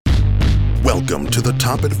Welcome to the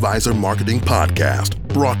Top Advisor Marketing Podcast,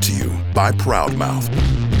 brought to you by Proudmouth.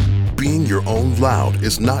 Being your own loud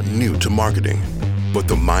is not new to marketing, but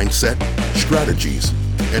the mindset, strategies,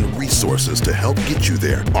 and resources to help get you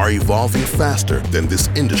there are evolving faster than this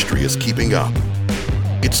industry is keeping up.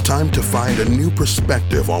 It's time to find a new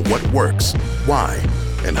perspective on what works, why,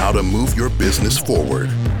 and how to move your business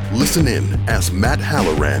forward. Listen in as Matt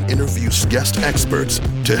Halloran interviews guest experts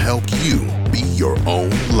to help you be your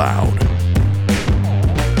own loud.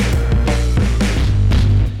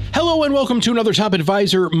 Hello and welcome to another Top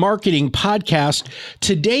Advisor Marketing Podcast.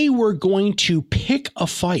 Today we're going to pick a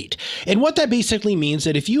fight. And what that basically means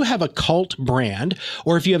that if you have a cult brand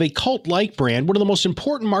or if you have a cult-like brand, one of the most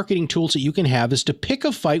important marketing tools that you can have is to pick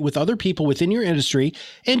a fight with other people within your industry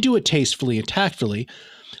and do it tastefully and tactfully,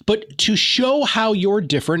 but to show how you're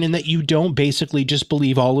different and that you don't basically just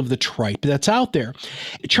believe all of the tripe that's out there.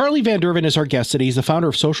 Charlie Van Derven is our guest today. He's the founder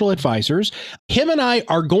of Social Advisors. Him and I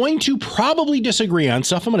are going to probably disagree on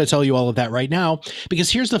stuff. I'm going to tell you all of that right now, because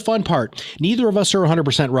here's the fun part. Neither of us are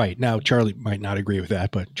 100% right. Now, Charlie might not agree with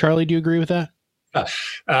that, but Charlie, do you agree with that?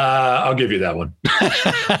 I'll give you that one.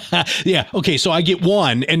 Yeah. Okay. So I get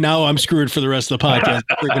one, and now I'm screwed for the rest of the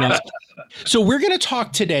podcast. So we're going to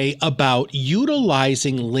talk today about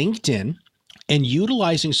utilizing LinkedIn and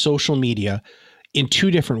utilizing social media in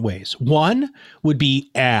two different ways. One would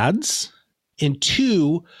be ads, and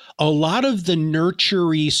two, a lot of the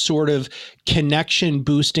nurtury sort of connection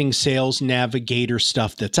boosting sales navigator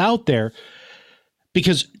stuff that's out there.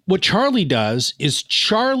 Because what Charlie does is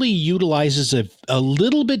Charlie utilizes a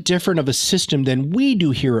little bit different of a system than we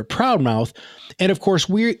do here at Proudmouth. And of course,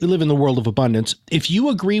 we live in the world of abundance. If you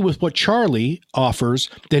agree with what Charlie offers,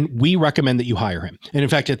 then we recommend that you hire him. And in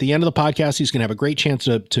fact, at the end of the podcast, he's going to have a great chance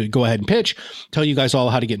to go ahead and pitch, tell you guys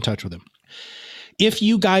all how to get in touch with him. If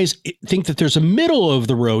you guys think that there's a middle of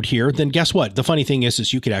the road here, then guess what? The funny thing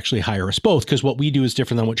is you could actually hire us both, because what we do is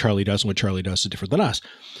different than what Charlie does, and what Charlie does is different than us.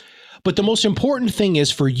 But the most important thing is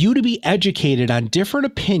for you to be educated on different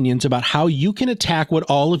opinions about how you can attack what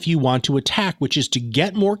all of you want to attack, which is to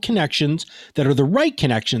get more connections that are the right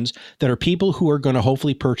connections, that are people who are going to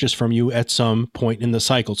hopefully purchase from you at some point in the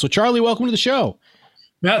cycle. So Charlie, welcome to the show.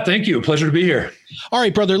 Matt, thank you. Pleasure to be here. All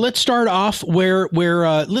right, brother, let's start off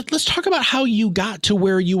let's talk about how you got to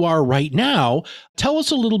where you are right now. Tell us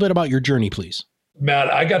a little bit about your journey, please.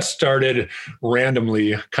 Matt, I got started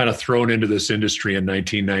randomly, kind of thrown into this industry in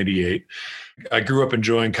 1998. I grew up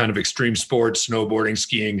enjoying kind of extreme sports, snowboarding,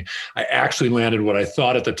 skiing. I actually landed what I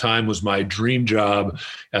thought at the time was my dream job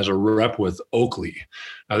as a rep with Oakley.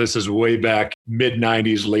 Now, this is way back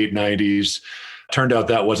mid-90s, late 90s. Turned out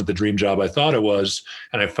that wasn't the dream job I thought it was.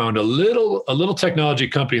 And I found a little technology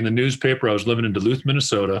company in the newspaper. I was living in Duluth,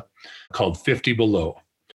 Minnesota, called 50 Below.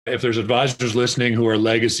 If there's advisors listening who are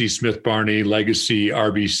Legacy Smith Barney, Legacy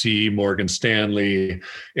RBC, Morgan Stanley,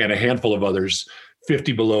 and a handful of others,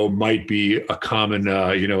 50 Below might be a common,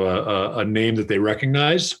 a name that they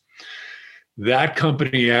recognize. That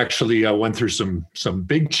company actually went through some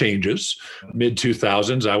big changes. Mid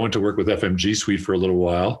 2000s, I went to work with FMG Suite for a little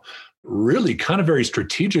while, really kind of very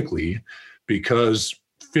strategically, because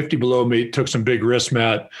 50 Below took some big risks,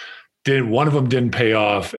 Matt. One of them didn't pay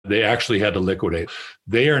off. They actually had to liquidate.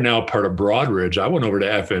 They are now part of Broadridge. I went over to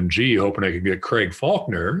FMG hoping I could get Craig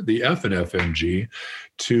Faulkner, the F in FMG,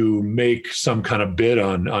 to make some kind of bid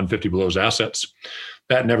on 50 Below's assets.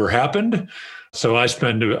 That never happened. So I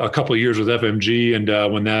spent a couple of years with FMG,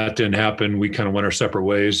 and when that didn't happen, we kind of went our separate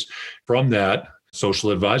ways. From that, Social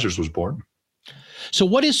Advisors was born. So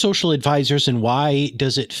what is Social Advisors, and why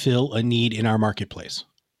does it fill a need in our marketplace?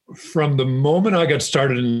 From the moment I got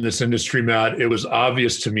started in this industry, Matt, it was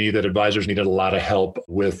obvious to me that advisors needed a lot of help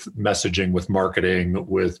with messaging, with marketing,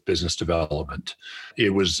 with business development. I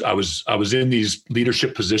was in these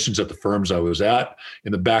leadership positions at the firms I was at.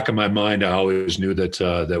 In the back of my mind, I always knew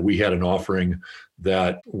that we had an offering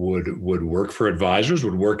that would work for advisors,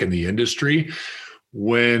 would work in the industry.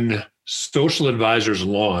 When Social Advisors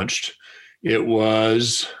launched, it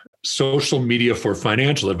was social media for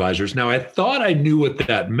financial advisors. Now, I thought I knew what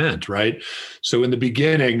that meant, right? So in the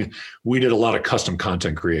beginning, we did a lot of custom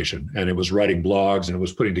content creation, and it was writing blogs, and it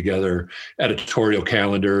was putting together editorial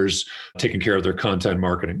calendars, taking care of their content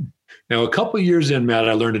marketing. Now, a couple of years in, Matt,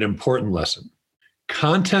 I learned an important lesson.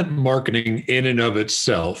 Content marketing in and of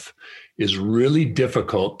itself is really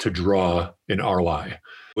difficult to draw an ROI.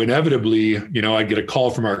 Inevitably, I'd get a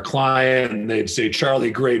call from our client and they'd say,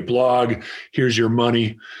 Charlie, great blog, here's your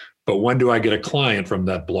money. But when do I get a client from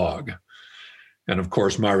that blog? And of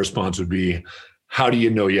course, my response would be, how do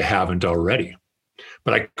you know you haven't already?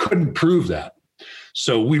 But I couldn't prove that.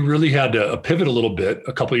 So we really had to pivot a little bit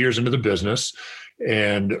a couple of years into the business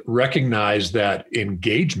and recognize that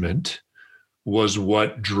engagement was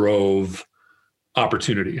what drove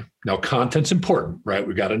opportunity. Now, content's important, right?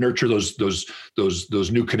 We got to nurture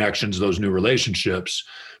those new connections, those new relationships,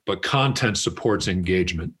 but content supports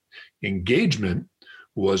engagement. Engagement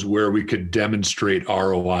was where we could demonstrate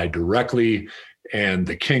ROI directly, and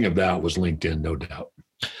the king of that was LinkedIn, no doubt.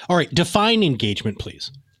 All right, define engagement,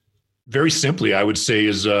 please. Very simply, I would say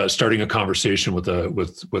is starting a conversation with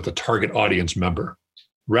a target audience member,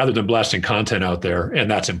 rather than blasting content out there. And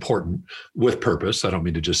that's important with purpose. I don't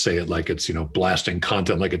mean to just say it like it's, blasting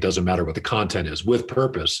content like it doesn't matter what the content is. With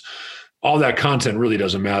purpose, all that content really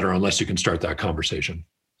doesn't matter unless you can start that conversation.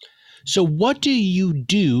 So what do you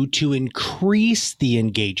do to increase the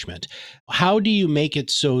engagement? How do you make it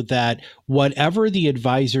so that whatever the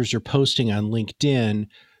advisors are posting on LinkedIn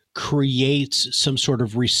creates some sort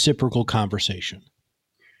of reciprocal conversation?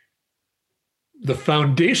 The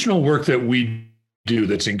foundational work that we do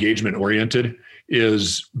that's engagement oriented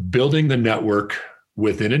is building the network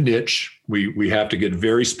within a niche. We have to get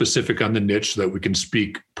very specific on the niche so that we can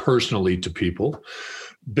speak personally to people.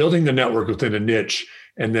 Building the network within a niche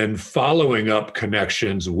and then following up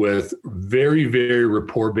connections with very, very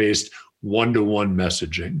rapport-based one-to-one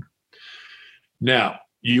messaging. Now,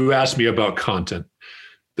 you asked me about content.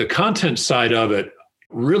 The content side of it,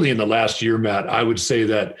 really in the last year, Matt, I would say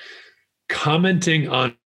that commenting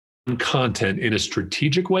on content in a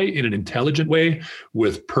strategic way, in an intelligent way,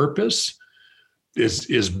 with purpose,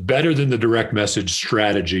 is better than the direct message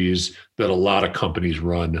strategies that a lot of companies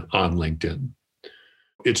run on LinkedIn.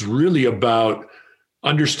 It's really about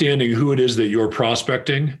understanding who it is that you're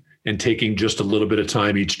prospecting and taking just a little bit of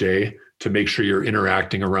time each day to make sure you're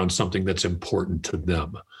interacting around something that's important to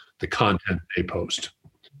them, the content they post.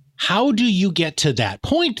 How do you get to that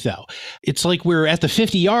point, though? It's like we're at the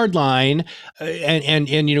 50-yard line and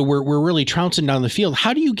we're really trouncing down the field.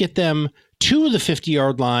 How do you get them to the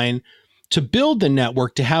 50-yard line to build the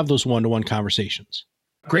network to have those one-to-one conversations?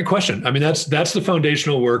 Great question. I mean, that's the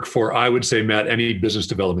foundational work for, I would say, Matt, any business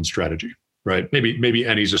development strategy, right? Maybe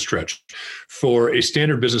any's a stretch. For a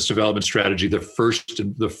standard business development strategy, the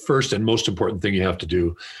first and most important thing you have to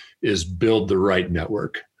do is build the right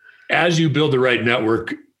network. As you build the right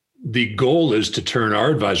network, the goal is to turn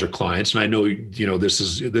our advisor clients, and I know this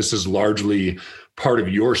is largely part of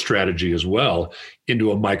your strategy as well,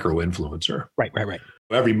 into a micro influencer. Right.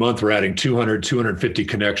 Every month we're adding 200, 250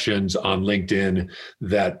 connections on LinkedIn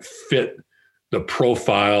that fit the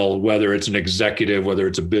profile, whether it's an executive, whether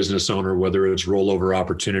it's a business owner, whether it's rollover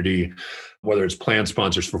opportunity, whether it's plan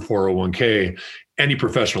sponsors for 401k. Any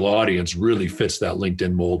professional audience really fits that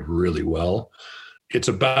LinkedIn mold really well. It's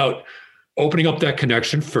about opening up that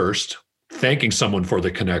connection first, thanking someone for the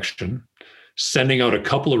connection, sending out a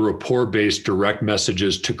couple of rapport-based direct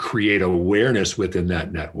messages to create awareness within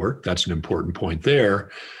that network. That's an important point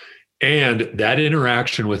there. And that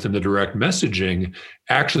interaction within the direct messaging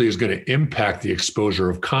actually is going to impact the exposure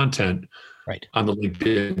of content on the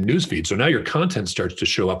LinkedIn newsfeed. So now your content starts to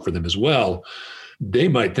show up for them as well. They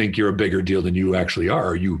might think you're a bigger deal than you actually are,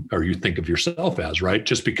 or you think of yourself as, right?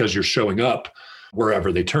 Just because you're showing up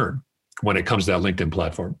wherever they turn when it comes to that LinkedIn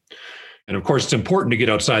platform. And of course, it's important to get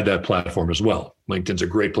outside that platform as well. LinkedIn's a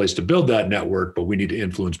great place to build that network, but we need to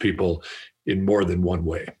influence people in more than one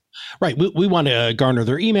way. Right. We want to garner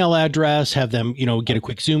their email address, have them, get a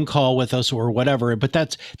quick Zoom call with us or whatever, but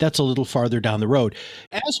that's a little farther down the road.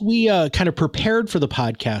 As we kind of prepared for the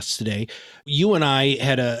podcast today, you and I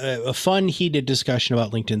had a fun, heated discussion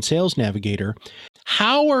about LinkedIn Sales Navigator.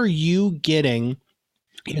 How are you getting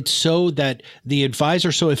it so that the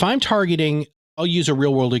advisor, so if I'm targeting, I'll use a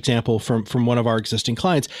real world example from one of our existing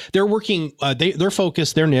clients. They're working, their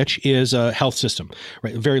focus, their niche is a health system,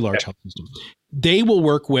 right? A very large health system. They will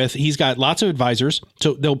work with, he's got lots of advisors,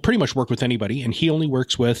 so they'll pretty much work with anybody, and he only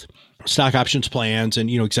works with stock options plans and,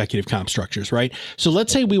 executive comp structures, right? So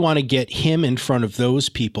let's say we want to get him in front of those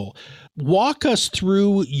people. Walk us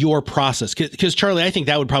through your process, because Charlie, I think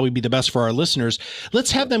that would probably be the best for our listeners.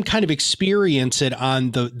 Let's have them kind of experience it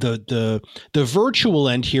on the virtual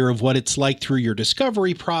end here of what it's like through your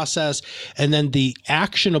discovery process, and then the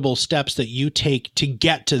actionable steps that you take to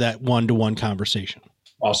get to that one-to-one conversation.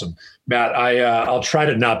 Awesome. Matt, I'll try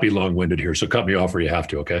to not be long-winded here, so cut me off where you have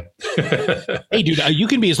to, okay? Hey, dude, you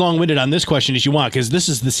can be as long-winded on this question as you want, because this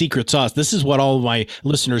is the secret sauce. This is what all of my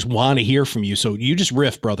listeners want to hear from you, so you just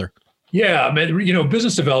riff, brother. Yeah, man,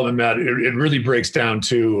 business development, Matt, it really breaks down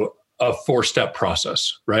to a 4-step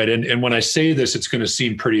process, right? And when I say this, it's going to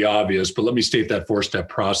seem pretty obvious, but let me state that 4-step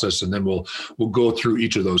process, and then we'll go through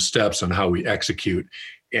each of those steps on how we execute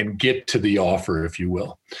and get to the offer, if you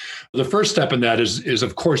will. The first step in that is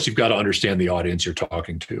of course, you've got to understand the audience you're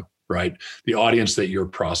talking to, right? The audience that you're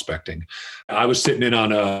prospecting. I was sitting in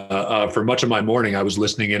on for much of my morning, I was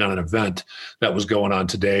listening in on an event that was going on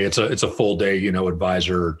today. It's a full day,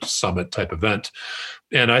 advisor summit type event.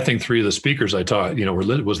 And I think three of the speakers I taught,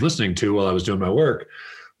 was listening to while I was doing my work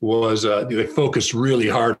was they focused really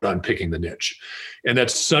hard on picking the niche. And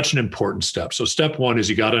that's such an important step. So step one is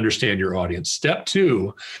you got to understand your audience. Step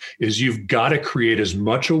two is you've got to create as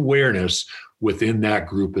much awareness within that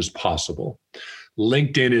group as possible.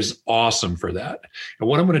 LinkedIn is awesome for that. And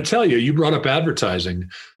what I'm going to tell you, you brought up advertising.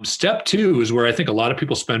 Step two is where I think a lot of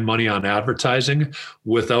people spend money on advertising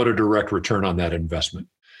without a direct return on that investment.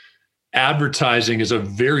 Advertising is a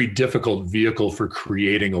very difficult vehicle for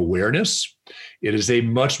creating awareness. It is a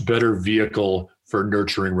much better vehicle for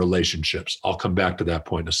nurturing relationships. I'll come back to that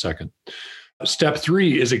point in a second. Step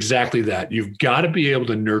three is exactly that. You've got to be able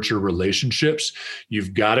to nurture relationships.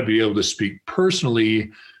 You've got to be able to speak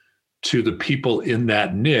personally to the people in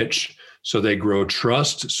that niche so they grow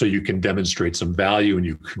trust, so you can demonstrate some value and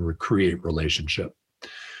you can create relationship.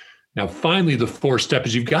 Now, finally, the fourth step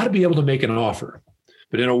is you've got to be able to make an offer.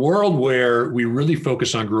 But in a world where we really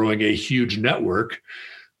focus on growing a huge network,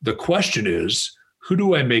 the question is, who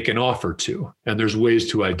do I make an offer to? And there's ways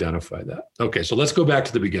to identify that. Okay, so let's go back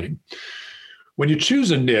to the beginning. When you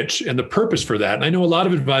choose a niche and the purpose for that, and I know a lot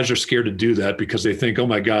of advisors are scared to do that because they think, oh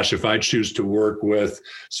my gosh, if I choose to work with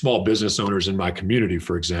small business owners in my community,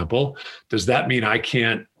 for example, does that mean I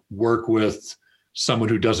can't work with someone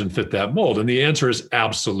who doesn't fit that mold? And the answer is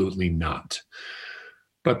absolutely not.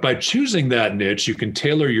 But by choosing that niche, you can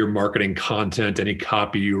tailor your marketing content, any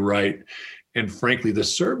copy you write, and frankly, the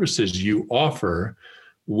services you offer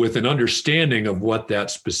with an understanding of what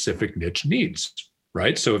that specific niche needs,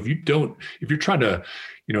 right? So if you're trying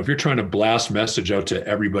to blast message out to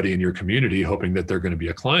everybody in your community, hoping that they're going to be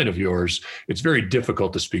a client of yours, it's very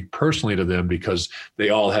difficult to speak personally to them because they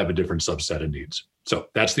all have a different subset of needs. So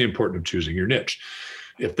that's the importance of choosing your niche.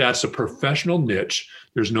 If that's a professional niche,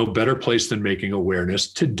 there's no better place than making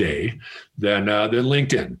awareness today than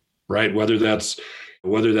LinkedIn, right? Whether that's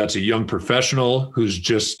a young professional who's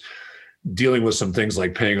just dealing with some things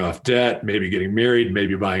like paying off debt, maybe getting married,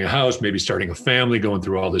 maybe buying a house, maybe starting a family, going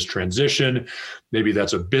through all this transition. Maybe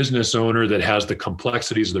that's a business owner that has the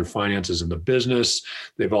complexities of their finances in the business.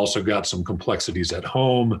 They've also got some complexities at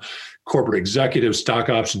home, corporate executives, stock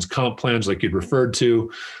options, comp plans like you'd referred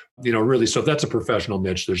to. Really, so if that's a professional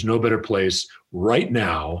niche, there's no better place right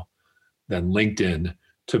now than LinkedIn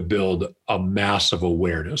to build a massive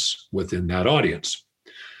awareness within that audience.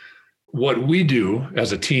 What we do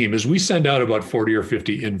as a team is we send out about 40 or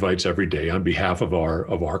 50 invites every day on behalf of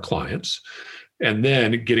our clients. And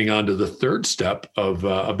then getting on to the third step of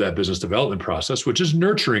that business development process, which is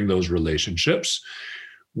nurturing those relationships.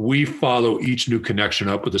 We follow each new connection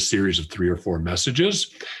up with a series of 3 or 4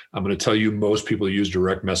 messages. I'm going to tell you, most people use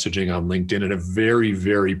direct messaging on LinkedIn in a very,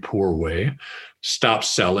 very poor way. Stop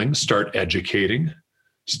selling, start educating.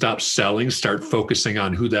 Stop selling, start focusing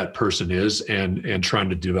on who that person is and trying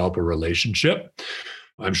to develop a relationship.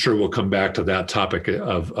 I'm sure we'll come back to that topic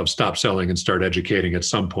of stop selling and start educating at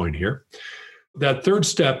some point here. That third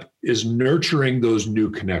step is nurturing those new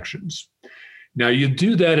connections. Now, you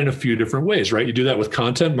do that in a few different ways, right? You do that with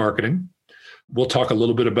content marketing. We'll talk a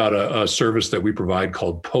little bit about a service that we provide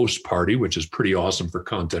called Postparty, which is pretty awesome for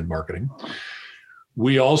content marketing.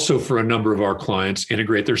 We also, for a number of our clients,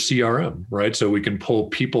 integrate their CRM, right? So we can pull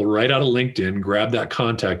people right out of LinkedIn, grab that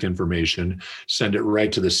contact information, send it right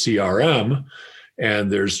to the CRM. And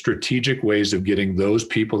there's strategic ways of getting those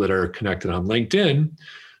people that are connected on LinkedIn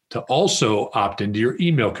to also opt into your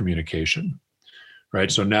email communication, right?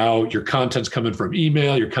 So now your content's coming from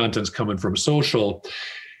email, your content's coming from social.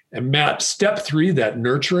 And Matt, step 3, that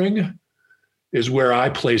nurturing, is where I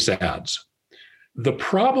place ads. The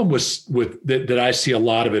problem with that I see a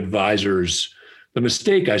lot of advisors, the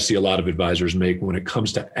mistake I see a lot of advisors make when it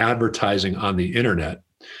comes to advertising on the internet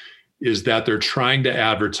is that they're trying to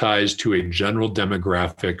advertise to a general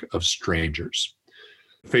demographic of strangers.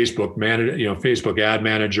 Facebook ad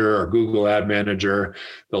manager or Google ad manager,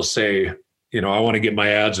 they'll say, I want to get my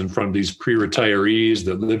ads in front of these pre-retirees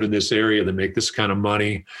that live in this area that make this kind of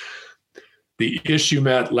money. The issue,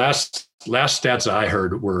 Matt, last stats I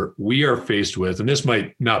heard were we are faced with, and this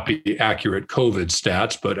might not be accurate COVID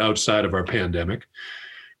stats, but outside of our pandemic,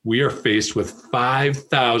 we are faced with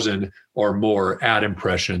 5,000 or more ad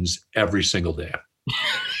impressions every single day.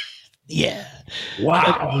 Yeah. Wow.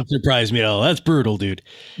 That doesn't surprise me at all. That's brutal, dude.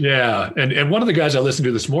 Yeah. And one of the guys I listened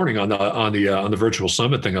to this morning on the virtual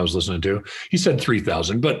summit thing I was listening to, he said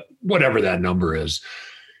 3,000, but whatever that number is,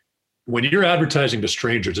 when you're advertising to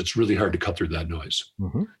strangers, it's really hard to cut through that noise.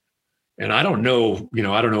 Mm-hmm. And I don't know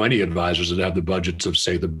any advisors that have the budgets of,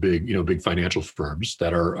 say, the big financial firms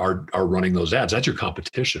that are running those ads. That's your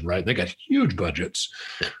competition, right? They got huge budgets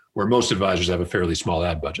where most advisors have a fairly small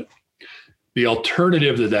ad budget. The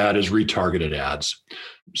alternative to that is retargeted ads.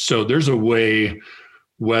 So there's a way,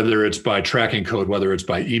 whether it's by tracking code, whether it's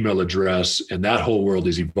by email address, and that whole world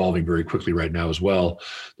is evolving very quickly right now as well.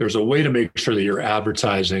 There's a way to make sure that you're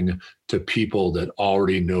advertising to people that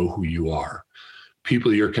already know who you are,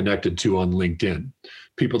 people you're connected to on LinkedIn,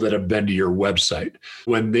 people that have been to your website.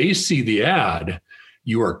 When they see the ad,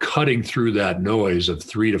 you are cutting through that noise of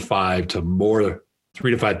 3,000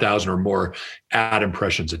 to 5,000 or more ad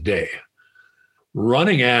impressions a day.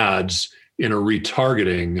 Running ads in a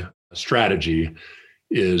retargeting strategy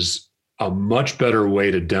is a much better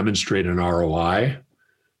way to demonstrate an ROI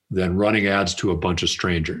than running ads to a bunch of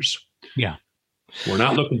strangers. Yeah. We're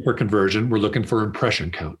not looking for conversion. We're looking for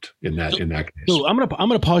impression count in that case. So I'm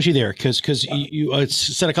gonna pause you there because you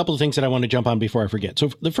said a couple of things that I want to jump on before I forget. So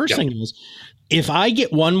the first thing is, if I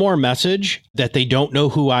get one more message that they don't know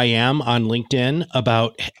who I am on LinkedIn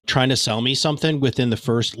about trying to sell me something within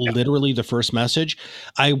literally the first message,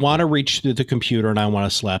 I want to reach through the computer and I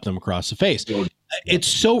want to slap them across the face.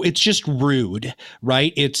 It's just rude,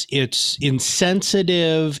 right? It's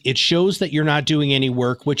insensitive. It shows that you're not doing any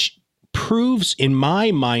work, which proves in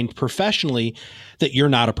my mind professionally that you're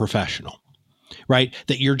not a professional, right?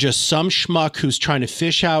 That you're just some schmuck who's trying to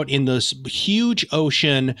fish out in this huge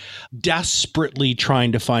ocean, desperately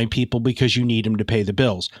trying to find people because you need them to pay the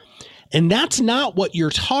bills. And that's not what you're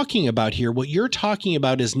talking about here. What you're talking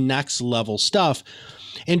about is next level stuff.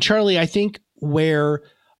 And Charlie, I think where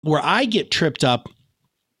I get tripped up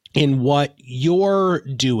in what you're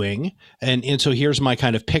doing, and so here's my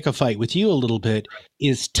kind of pick a fight with you a little bit,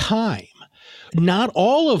 is time. Not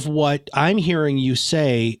all of what I'm hearing you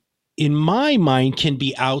say, in my mind, can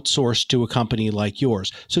be outsourced to a company like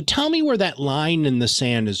yours. So tell me where that line in the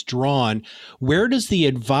sand is drawn. Where does the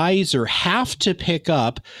advisor have to pick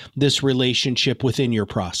up this relationship within your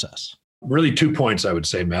process? Really 2 points, I would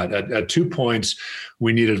say, Matt. At 2 points,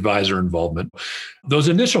 we need advisor involvement. Those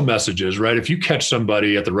initial messages, right? If you catch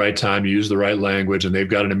somebody at the right time, you use the right language, and they've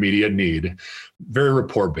got an immediate need, very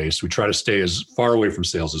rapport-based. We try to stay as far away from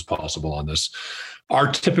sales as possible on this.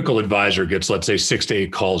 Our typical advisor gets, let's say, 6 to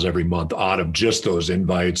 8 calls every month out of just those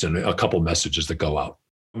invites and a couple messages that go out.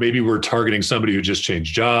 Maybe we're targeting somebody who just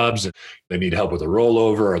changed jobs and they need help with a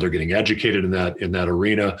rollover, or they're getting educated in that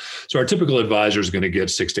arena. So our typical advisor is going to get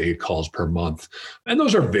 6 to 8 calls per month. And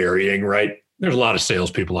those are varying, right? There's a lot of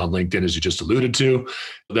salespeople on LinkedIn, as you just alluded to.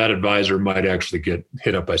 That advisor might actually get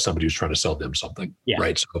hit up by somebody who's trying to sell them something,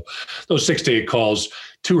 right? So those 6 to 8 calls,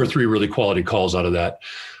 2 or 3 really quality calls out of that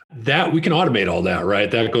we can automate all that,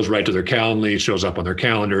 right? That goes right to their Calendly, shows up on their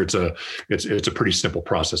calendar. It's a pretty simple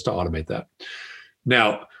process to automate that.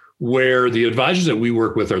 Now, where the advisors that we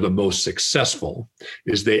work with are the most successful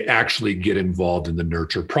is they actually get involved in the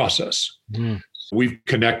nurture process. Mm. We've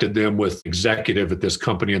connected them with executive at this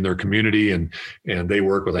company in their community, and they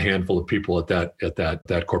work with a handful of people at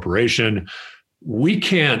that corporation. We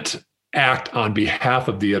can't act on behalf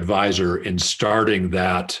of the advisor in starting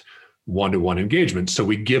that one-to-one engagement. So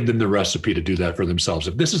we give them the recipe to do that for themselves.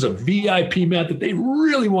 If this is a VIP, Matt, that they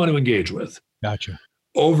really want to engage with. Gotcha.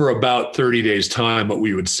 Over about 30 days time, what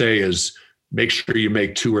we would say is make sure you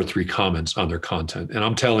make 2 or 3 comments on their content. And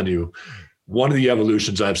I'm telling you, one of the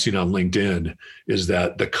evolutions I've seen on LinkedIn is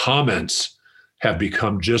that the comments have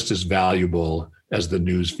become just as valuable as the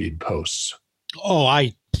newsfeed posts. Oh,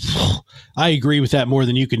 I agree with that more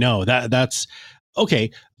than you can know. That's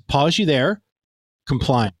okay. Pause you there.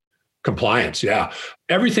 Compliance, yeah.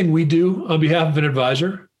 Everything we do on behalf of an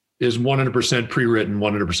advisor is 100% pre-written,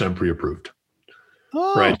 100% pre-approved.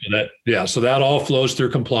 Oh. Right. So that all flows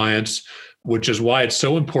through compliance, which is why it's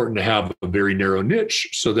so important to have a very narrow niche,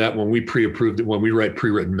 so that when we write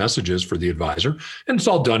pre-written messages for the advisor, and it's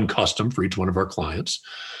all done custom for each one of our clients,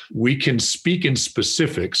 we can speak in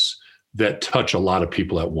specifics that touch a lot of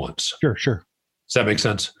people at once. Sure. Does that make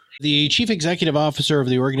sense? The chief executive officer of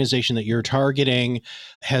the organization that you're targeting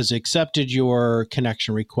has accepted your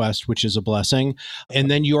connection request, which is a blessing.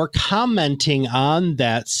 And then you're commenting on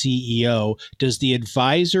that CEO. Does the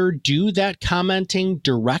advisor do that commenting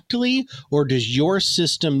directly, or does your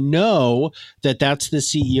system know that that's the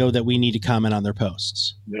CEO that we need to comment on their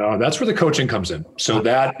posts? No, that's where the coaching comes in. So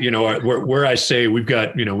that, where I say we've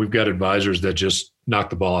got advisors that just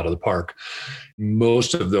knock the ball out of the park.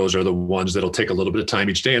 Most of those are the ones that'll take a little bit of time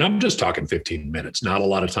each day. And I'm just talking 15 minutes, not a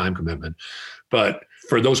lot of time commitment. But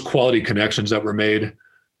for those quality connections that were made,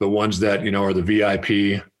 the ones that, are the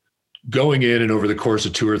VIP, going in and over the course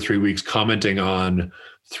of 2 or 3 weeks, commenting on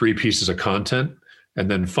 3 pieces of content. And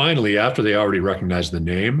then finally, after they already recognize the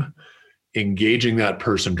name, engaging that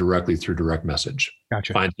person directly through direct message.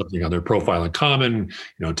 Gotcha. Find something on their profile in common,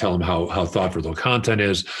 tell them how thoughtful the content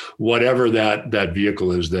is, whatever that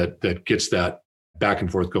vehicle is that gets that back and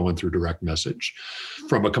forth going through direct message.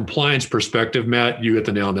 From a compliance perspective, Matt, you hit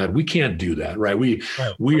the nail on that. We can't do that, right?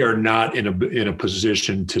 We are not in a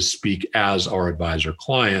position to speak as our advisor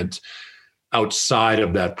client outside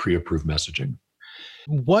of that pre-approved messaging.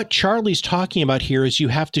 What Charlie's talking about here is you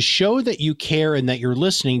have to show that you care and that you're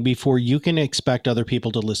listening before you can expect other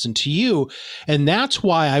people to listen to you. And that's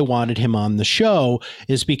why I wanted him on the show,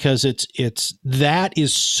 is because that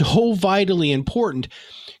is so vitally important.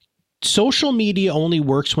 Social media only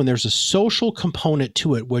works when there's a social component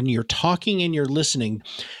to it. When you're talking and you're listening,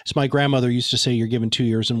 as my grandmother used to say, you're given 2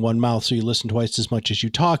 ears and 1 mouth, so you listen twice as much as you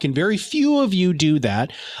talk. And very few of you do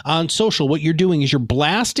that on social. What you're doing is you're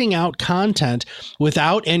blasting out content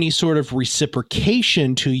without any sort of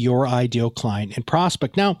reciprocation to your ideal client and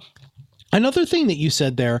prospect. Now, another thing that you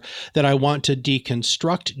said there that I want to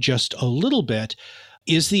deconstruct just a little bit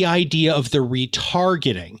is the idea of the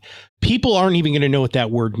retargeting. People aren't even going to know what that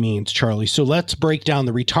word means, Charlie. So let's break down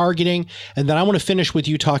the retargeting. And then I want to finish with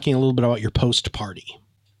you talking a little bit about your post party.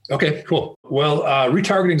 Okay, cool. Well,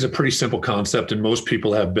 retargeting is a pretty simple concept, and most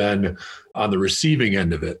people have been on the receiving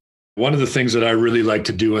end of it. One of the things that I really like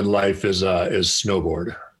to do in life is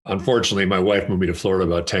snowboard. Unfortunately, my wife moved me to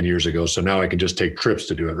Florida about 10 years ago, so now I can just take trips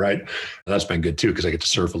to do it, right? That's been good too, because I get to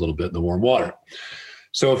surf a little bit in the warm water.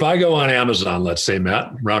 So if I go on Amazon, let's say,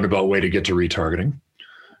 Matt, roundabout way to get to retargeting.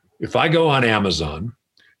 If I go on Amazon,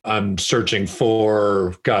 I'm searching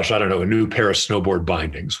for, a new pair of snowboard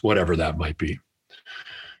bindings, whatever that might be.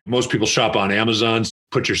 Most people shop on Amazon.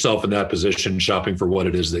 Put yourself in that position, shopping for what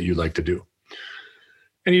it is that you like to do.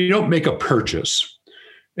 And you don't make a purchase.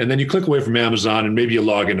 And then you click away from Amazon and maybe you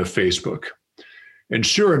log into Facebook. And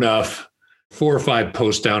sure enough, 4 or 5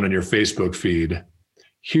 posts down on your Facebook feed,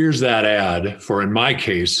 here's that ad for, in my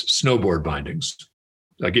case, snowboard bindings.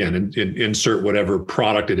 Again, insert whatever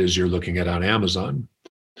product it is you're looking at on Amazon.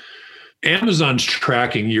 Amazon's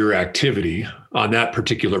tracking your activity on that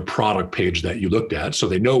particular product page that you looked at, so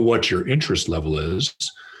they know what your interest level is.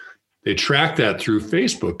 They track that through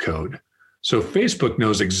Facebook code. So Facebook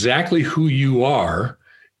knows exactly who you are,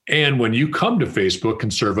 and when you come to Facebook,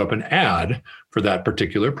 can serve up an ad for that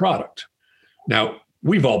particular product. Now,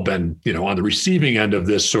 we've all been, on the receiving end of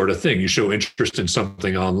this sort of thing. You show interest in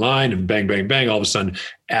something online and bang, bang, bang, all of a sudden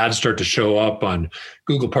ads start to show up on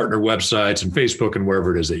Google partner websites and Facebook and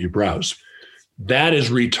wherever it is that you browse. That is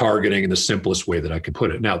retargeting in the simplest way that I can put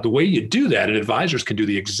it. Now, the way you do that, and advisors can do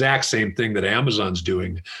the exact same thing that Amazon's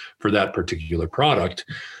doing for that particular product.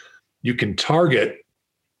 You can target,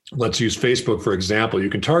 let's use Facebook, for example. You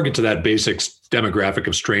can target to that basic demographic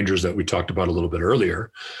of strangers that we talked about a little bit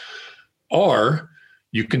earlier, or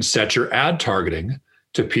you can set your ad targeting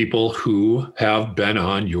to people who have been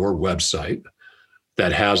on your website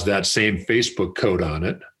that has that same Facebook code on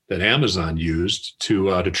it that Amazon used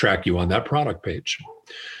to track you on that product page.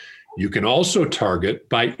 You can also target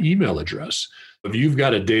by email address. If you've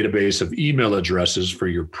got a database of email addresses for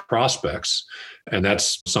your prospects, and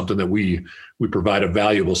that's something that we provide a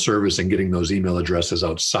valuable service in getting those email addresses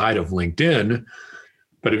outside of LinkedIn.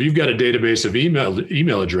 But if you've got a database of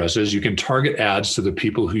email addresses, you can target ads to the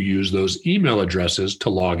people who use those email addresses to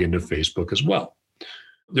log into Facebook as well.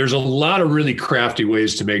 There's a lot of really crafty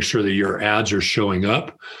ways to make sure that your ads are showing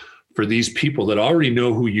up for these people that already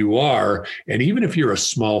know who you are. And even if you're a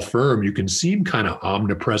small firm, you can seem kind of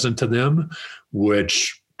omnipresent to them,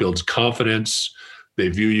 which builds confidence. They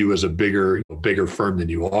view you as a bigger firm than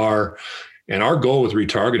you are. And our goal with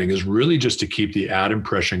retargeting is really just to keep the ad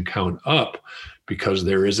impression count up, because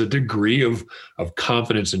there is a degree of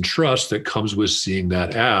confidence and trust that comes with seeing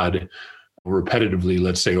that ad repetitively,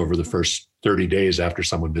 let's say over the first 30 days after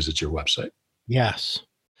someone visits your website. Yes.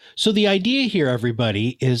 So the idea here,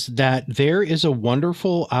 everybody, is that there is a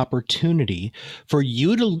wonderful opportunity for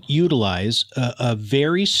you to utilize a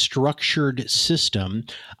very structured system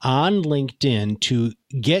on LinkedIn to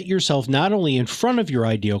get yourself not only in front of your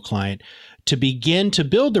ideal client, to begin to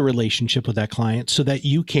build the relationship with that client so that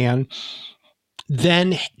you can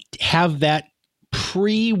then have that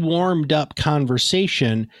pre-warmed up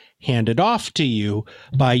conversation handed off to you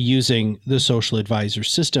by using the social advisor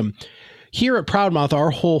system. Here at Proudmouth,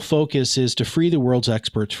 our whole focus is to free the world's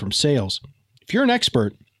experts from sales. If you're an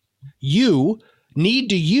expert, you need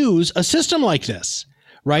to use a system like this,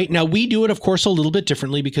 right? Now, we do it, of course, a little bit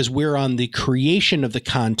differently because we're on the creation of the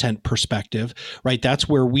content perspective, right? That's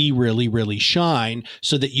where we really, really shine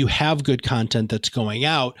so that you have good content that's going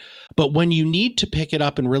out. But when you need to pick it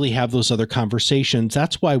up and really have those other conversations,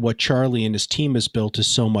 that's why what Charlie and his team has built is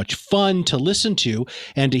so much fun to listen to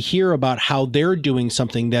and to hear about how they're doing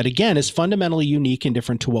something that, again, is fundamentally unique and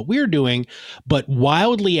different to what we're doing, but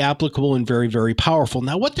wildly applicable and very, very powerful.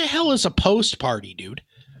 Now, what the hell is a post party, dude?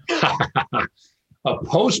 A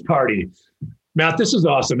post party. Matt, this is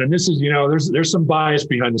awesome. And this is, there's some bias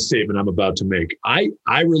behind the statement I'm about to make. I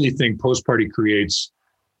really think post party creates,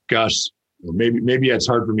 maybe it's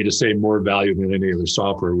hard for me to say more value than any other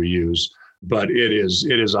software we use, but it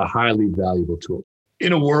is a highly valuable tool.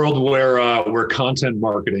 In a world where content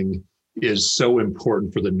marketing is so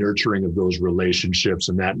important for the nurturing of those relationships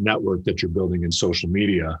and that network that you're building in social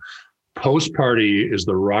media, post party is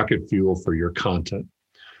the rocket fuel for your content.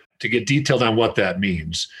 To get detailed on what that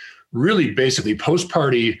means, really basically post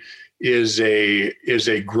party is a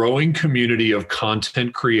growing community of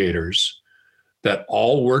content creators that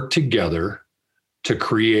all work together to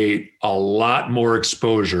create a lot more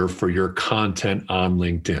exposure for your content on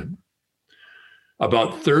LinkedIn.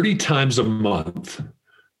 About 30 times a month,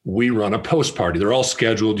 we run a post party. They're all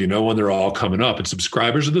scheduled, when they're all coming up. And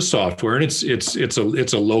subscribers of the software, and it's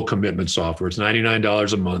a low commitment software. It's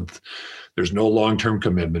 $99 a month. There's no long-term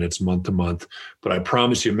commitment. It's month to month. But I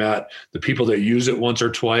promise you, Matt, the people that use it once or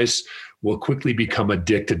twice will quickly become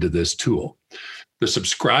addicted to this tool. The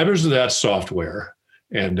subscribers of that software,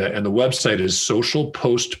 and the website is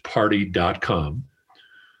socialpostparty.com.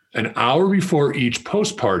 An hour before each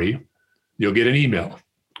post party, you'll get an email.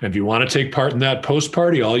 And if you want to take part in that post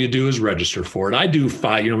party, all you do is register for it. I do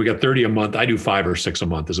 5, we got 30 a month. I do 5 or 6 a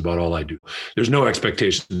month is about all I do. There's no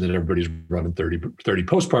expectation that everybody's running 30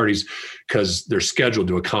 post parties because they're scheduled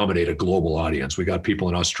to accommodate a global audience. We got people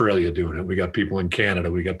in Australia doing it. We got people in Canada.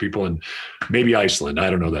 We got people in maybe Iceland. I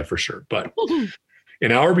don't know that for sure. But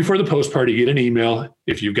an hour before the post party, you get an email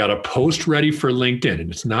if you've got a post ready for LinkedIn. And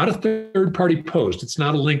it's not a third-party post. It's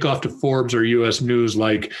not a link off to Forbes or US News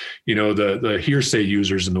like, the hearsay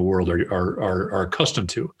users in the world are accustomed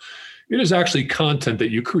to. It is actually content that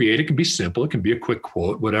you create. It can be simple. It can be a quick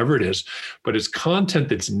quote, whatever it is. But it's content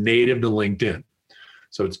that's native to LinkedIn.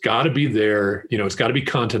 So it's got to be there. It's got to be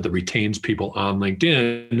content that retains people on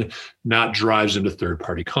LinkedIn, not drives into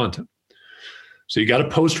third-party content. So you got a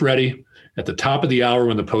post ready. At the top of the hour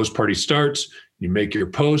when the post party starts, you make your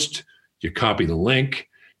post, you copy the link,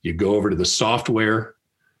 you go over to the software,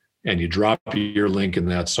 and you drop your link in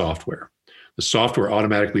that software. The software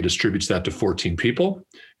automatically distributes that to 14 people.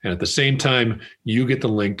 And at the same time, you get the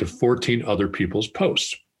link to 14 other people's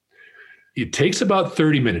posts. It takes about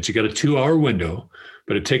 30 minutes. You got a 2-hour window,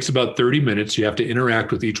 but it takes about 30 minutes. You have to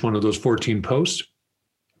interact with each one of those 14 posts.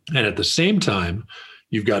 And at the same time,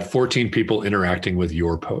 you've got 14 people interacting with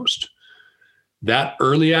your post. That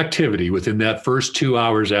early activity within that first 2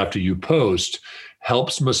 hours after you post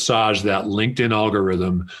helps massage that LinkedIn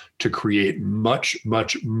algorithm to create much,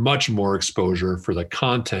 much, much more exposure for the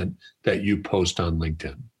content that you post on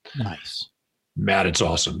LinkedIn. Nice. Matt, it's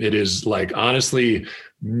awesome. It is honestly,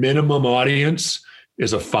 minimum audience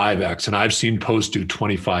is a 5X, and I've seen posts do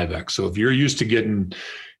 25X. So if you're used to getting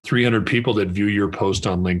 300 people that view your post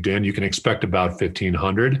on LinkedIn, you can expect about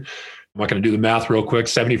 1,500. I'm not going to do the math real quick.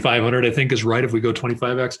 7,500, I think, is right if we go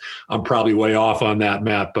 25X. I'm probably way off on that,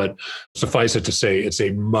 Matt, but suffice it to say, it's a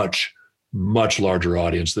much, much larger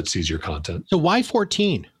audience that sees your content. So why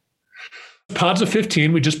 14? Pods of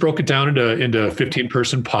 15. We just broke it down into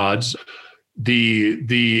 15-person pods.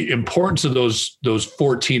 The importance of those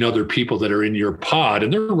 14 other people that are in your pod,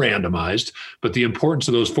 and they're randomized, but the importance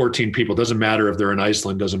of those 14 people doesn't matter if they're in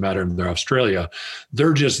Iceland, doesn't matter if they're Australia.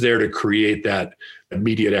 They're just there to create that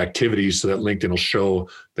immediate activity so that LinkedIn will show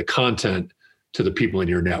the content to the people in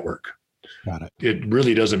your network. Got it. It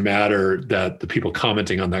really doesn't matter that the people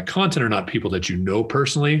commenting on that content are not people that you know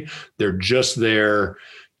personally. They're just there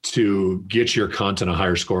to get your content a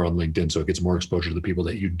higher score on LinkedIn so it gets more exposure to the people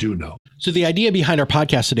that you do know. So the idea behind our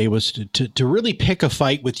podcast today was to really pick a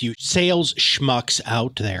fight with you sales schmucks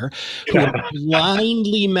out there who are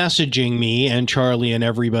blindly messaging me and Charlie and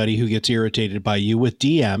everybody who gets irritated by you with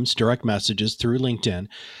DMs, direct messages through LinkedIn,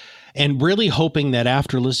 and really hoping that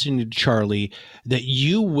after listening to Charlie, that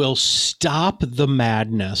you will stop the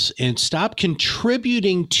madness and stop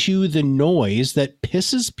contributing to the noise that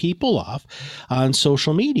pisses people off on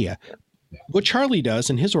social media. What Charlie does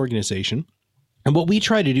in his organization, and what we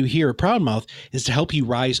try to do here at Proudmouth, is to help you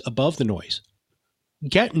rise above the noise,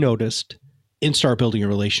 get noticed, and start building a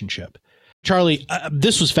relationship. Charlie,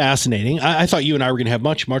 this was fascinating. I thought you and I were going to have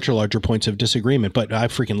much larger points of disagreement, but I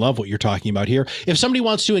freaking love what you're talking about here. If somebody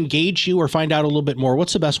wants to engage you or find out a little bit more,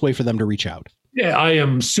 what's the best way for them to reach out? Yeah, I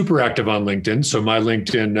am super active on LinkedIn. So my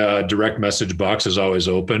LinkedIn direct message box is always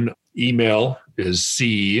open. Email is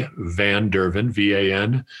cvanderven,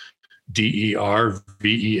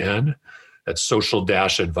 VANDERVEN, at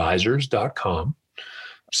social-advisors.com.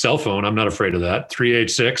 Cell phone, I'm not afraid of that,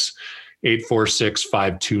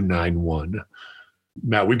 386-846-5291.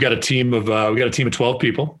 Matt, we've got a team of 12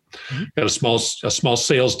 people. Mm-hmm. Got a small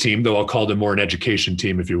sales team, though I'll call them more an education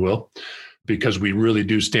team, if you will, because we really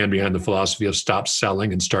do stand behind the philosophy of stop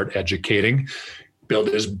selling and start educating. Build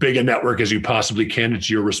as big a network as you possibly can. It's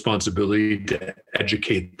your responsibility to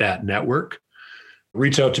educate that network.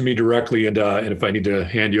 Reach out to me directly, and if I need to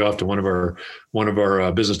hand you off to one of our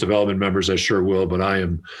business development members, I sure will. But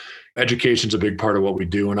education's a big part of what we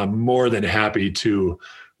do, and I'm more than happy to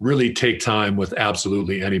really take time with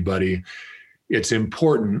absolutely anybody. It's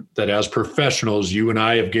important that as professionals, you and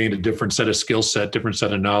I have gained a different set of skill set, different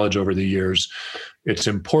set of knowledge over the years. It's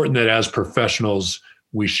important that as professionals,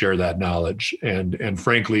 we share that knowledge. And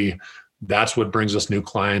frankly, that's what brings us new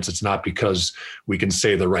clients. It's not because we can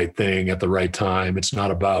say the right thing at the right time. It's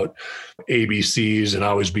not about ABCs and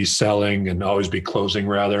always be selling and always be closing,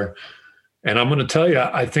 rather. And I'm going to tell you,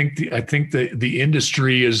 I think the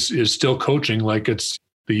industry is still coaching like it's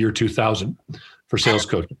the year 2000 for sales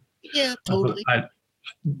coaching. Yeah, totally. I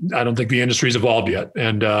don't think the industry's evolved yet.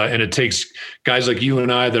 And it takes guys like you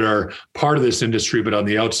and I that are part of this industry, but on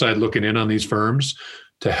the outside looking in on these firms,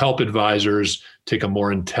 to help advisors take a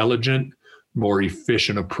more intelligent, more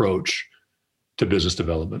efficient approach to business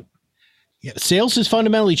development. Yeah, sales has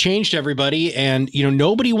fundamentally changed, everybody. And,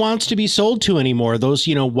 nobody wants to be sold to anymore. Those,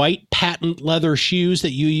 white patent leather shoes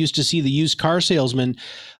that you used to see the used car salesman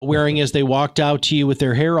wearing as they walked out to you with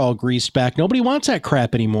their hair all greased back. Nobody wants that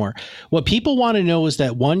crap anymore. What people want to know is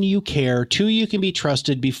that, one, you care, two, you can be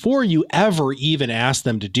trusted before you ever even ask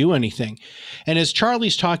them to do anything. And as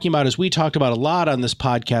Charlie's talking about, as we talked about a lot on this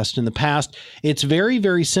podcast in the past, it's very,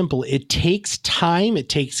 very simple. It takes time, it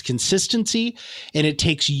takes consistency, and it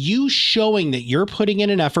takes you showing that you're putting in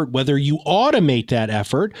an effort, whether you automate that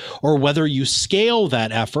effort or whether you scale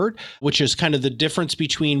that effort, which is kind of the difference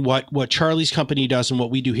between what Charlie's company does and what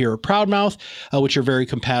we do here at Proudmouth, which are very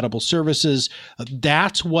compatible services.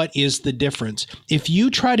 That's what is the difference. If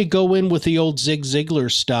you try to go in with the old Zig Ziglar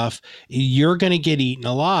stuff, you're going to get eaten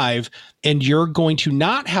alive. And you're going to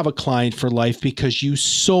not have a client for life because you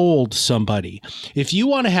sold somebody. If you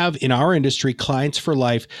want to have, in our industry, clients for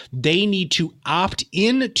life, they need to opt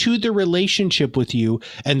into the relationship with you.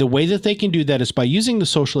 And the way that they can do that is by using the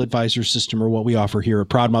social advisor system, or what we offer here at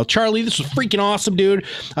Proudmouth. Charlie, this was freaking awesome, dude.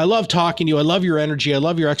 I love talking to you. I love your energy. I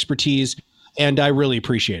love your expertise. And I really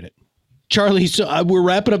appreciate it. Charlie, so we're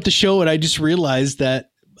wrapping up the show, and I just realized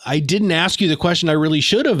that I didn't ask you the question I really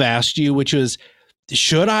should have asked you, which was,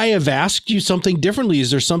 should I have asked you something differently?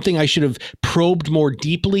 Is there something I should have probed more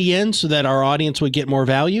deeply in so that our audience would get more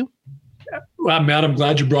value? Well, Matt, I'm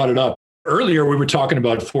glad you brought it up. Earlier, we were talking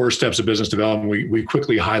about 4 steps of business development. We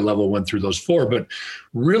quickly high level went through those 4, but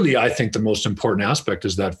really, I think the most important aspect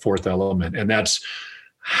is that 4th element. And that's,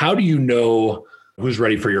 how do you know who's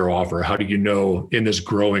ready for your offer? How do you know, in this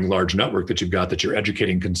growing large network that you've got, that you're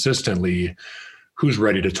educating consistently, who's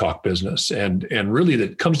ready to talk business? And really,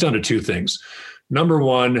 that comes down to 2 things. Number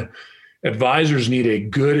one, advisors need a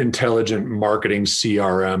good, intelligent marketing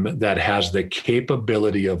CRM that has the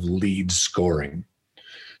capability of lead scoring.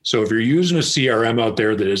 So if you're using a CRM out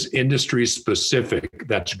there that is industry specific,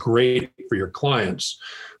 that's great for your clients.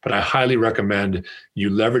 But I highly recommend you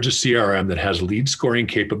leverage a CRM that has lead scoring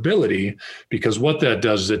capability, because what that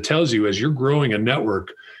does is it tells you, as you're growing a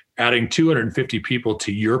network, adding 250 people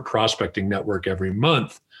to your prospecting network every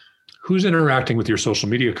month, who's interacting with your social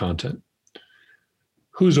media content?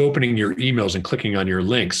 Who's opening your emails and clicking on your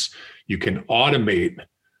links? You can automate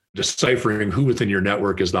deciphering who within your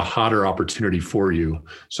network is the hotter opportunity for you,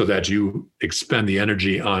 so that you expend the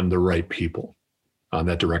energy on the right people, on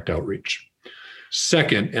that direct outreach.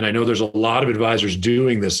 Second, and I know there's a lot of advisors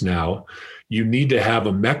doing this now, you need to have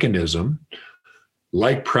a mechanism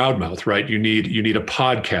like Proudmouth, right? You need a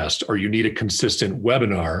podcast, or you need a consistent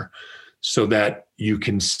webinar, so that you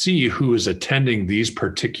can see who is attending these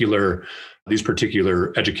particular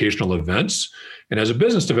educational events. And as a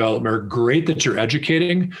business developer, great that you're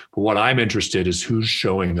educating, but what I'm interested in is who's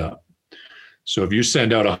showing up. So if you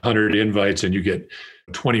send out 100 invites and you get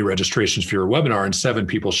 20 registrations for your webinar and 7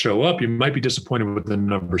 people show up, you might be disappointed with the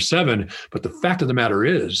number 7. But the fact of the matter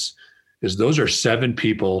is, is those are 7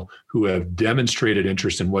 people who have demonstrated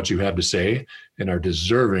interest in what you have to say and are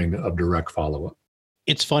deserving of direct follow-up.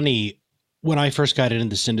 It's funny. When I first got into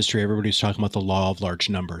this industry, everybody was talking about the law of large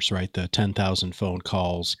numbers, right? The 10,000 phone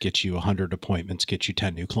calls get you 100 appointments, get you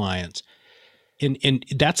 10 new clients. And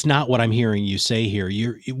that's not what I'm hearing you say here.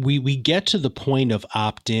 We get to the point of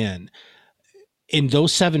opt-in. And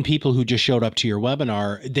those 7 people who just showed up to your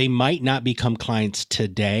webinar, they might not become clients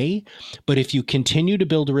today, but if you continue to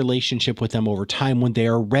build a relationship with them over time, when they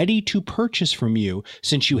are ready to purchase from you,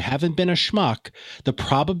 since you haven't been a schmuck, the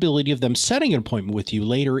probability of them setting an appointment with you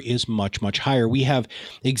later is much, much higher. We have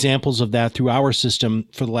examples of that through our system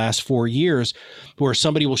for the last 4 years, where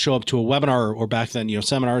somebody will show up to a webinar or back then,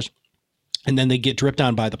 seminars, and then they get dripped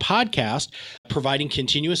on by the podcast, providing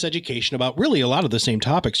continuous education about really a lot of the same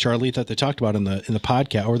topics, Charlie, that they talked about in the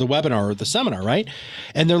podcast or the webinar or the seminar, right?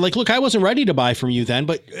 And they're like, look, I wasn't ready to buy from you then,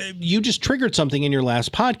 but you just triggered something in your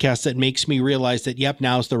last podcast that makes me realize that, yep,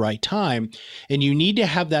 now's the right time. And you need to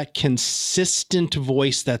have that consistent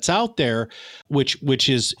voice that's out there, which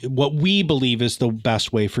is what we believe is the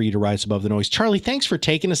best way for you to rise above the noise. Charlie, thanks for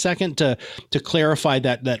taking a second to clarify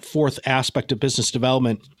that fourth aspect of business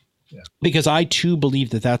development. Yeah. Because I too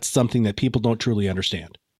believe that that's something that people don't truly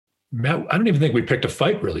understand. Matt, I don't even think we picked a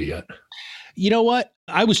fight really yet. You know what?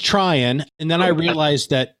 I was trying, and then I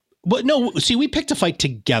realized that. But no, see, we picked a fight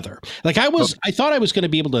together. Like I thought I was going to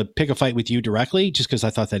be able to pick a fight with you directly just because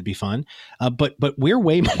I thought that'd be fun. But we're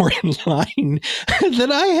way more in line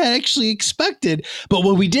than I had actually expected. But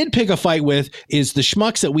what we did pick a fight with is the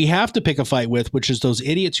schmucks that we have to pick a fight with, which is those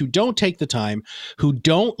idiots who don't take the time, who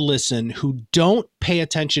don't listen, who don't pay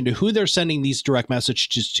attention to who they're sending these direct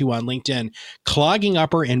messages to on LinkedIn, clogging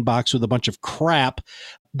up our inbox with a bunch of crap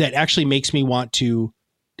that actually makes me want to.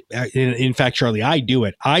 In fact, Charlie, I do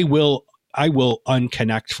it. I will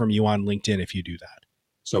unconnect from you on LinkedIn if you do that.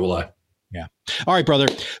 So will I. Yeah. All right, brother.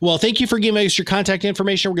 Well, thank you for giving us your contact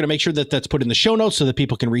information. We're going to make sure that that's put in the show notes so that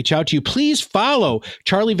people can reach out to you. Please follow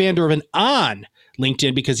Charlie Van Derven on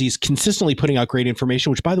LinkedIn because he's consistently putting out great information,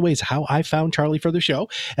 which, by the way, is how I found Charlie for the show.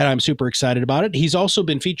 And I'm super excited about it. He's also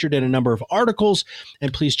been featured in a number of articles.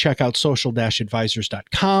 And please check out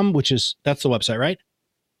social-advisors.com, that's the website, right?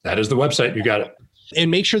 That is the website. You got it. And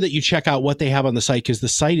make sure that you check out what they have on the site because the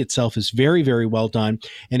site itself is very, very well done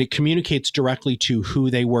and it communicates directly to who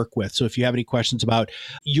they work with. So if you have any questions about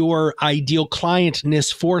your ideal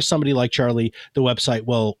clientness for somebody like Charlie, the website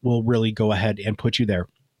will really go ahead and put you there.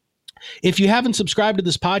 If you haven't subscribed to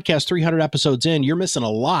this podcast, 300 episodes in, you're missing a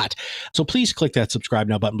lot. So please click that subscribe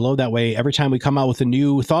now button below. That way, every time we come out with a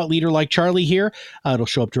new thought leader like Charlie here, it'll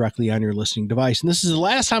show up directly on your listening device. And this is the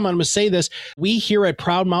last time I'm going to say this. We here at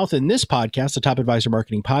Proudmouth in this podcast, the Top Advisor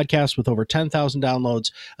Marketing Podcast with over 10,000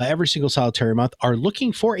 downloads every single solitary month, are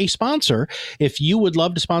looking for a sponsor. If you would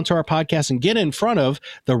love to sponsor our podcast and get in front of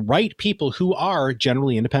the right people who are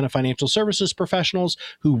generally independent financial services professionals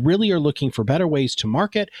who really are looking for better ways to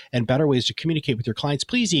market and better ways to communicate with your clients,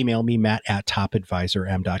 please email me,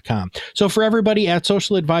 matt@topadvisorm.com. So for everybody at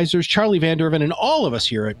Social Advisors, Charlie Van Derven, and all of us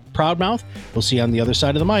here at Proudmouth, we'll see you on the other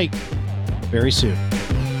side of the mic very soon.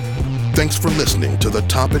 Thanks for listening to the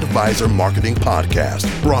Top Advisor Marketing Podcast,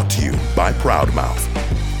 brought to you by Proudmouth.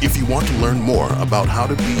 If you want to learn more about how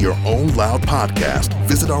to be your own loud podcast,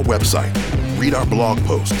 visit our website, read our blog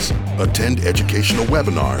posts, attend educational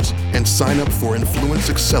webinars, and sign up for Influence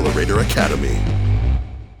Accelerator Academy.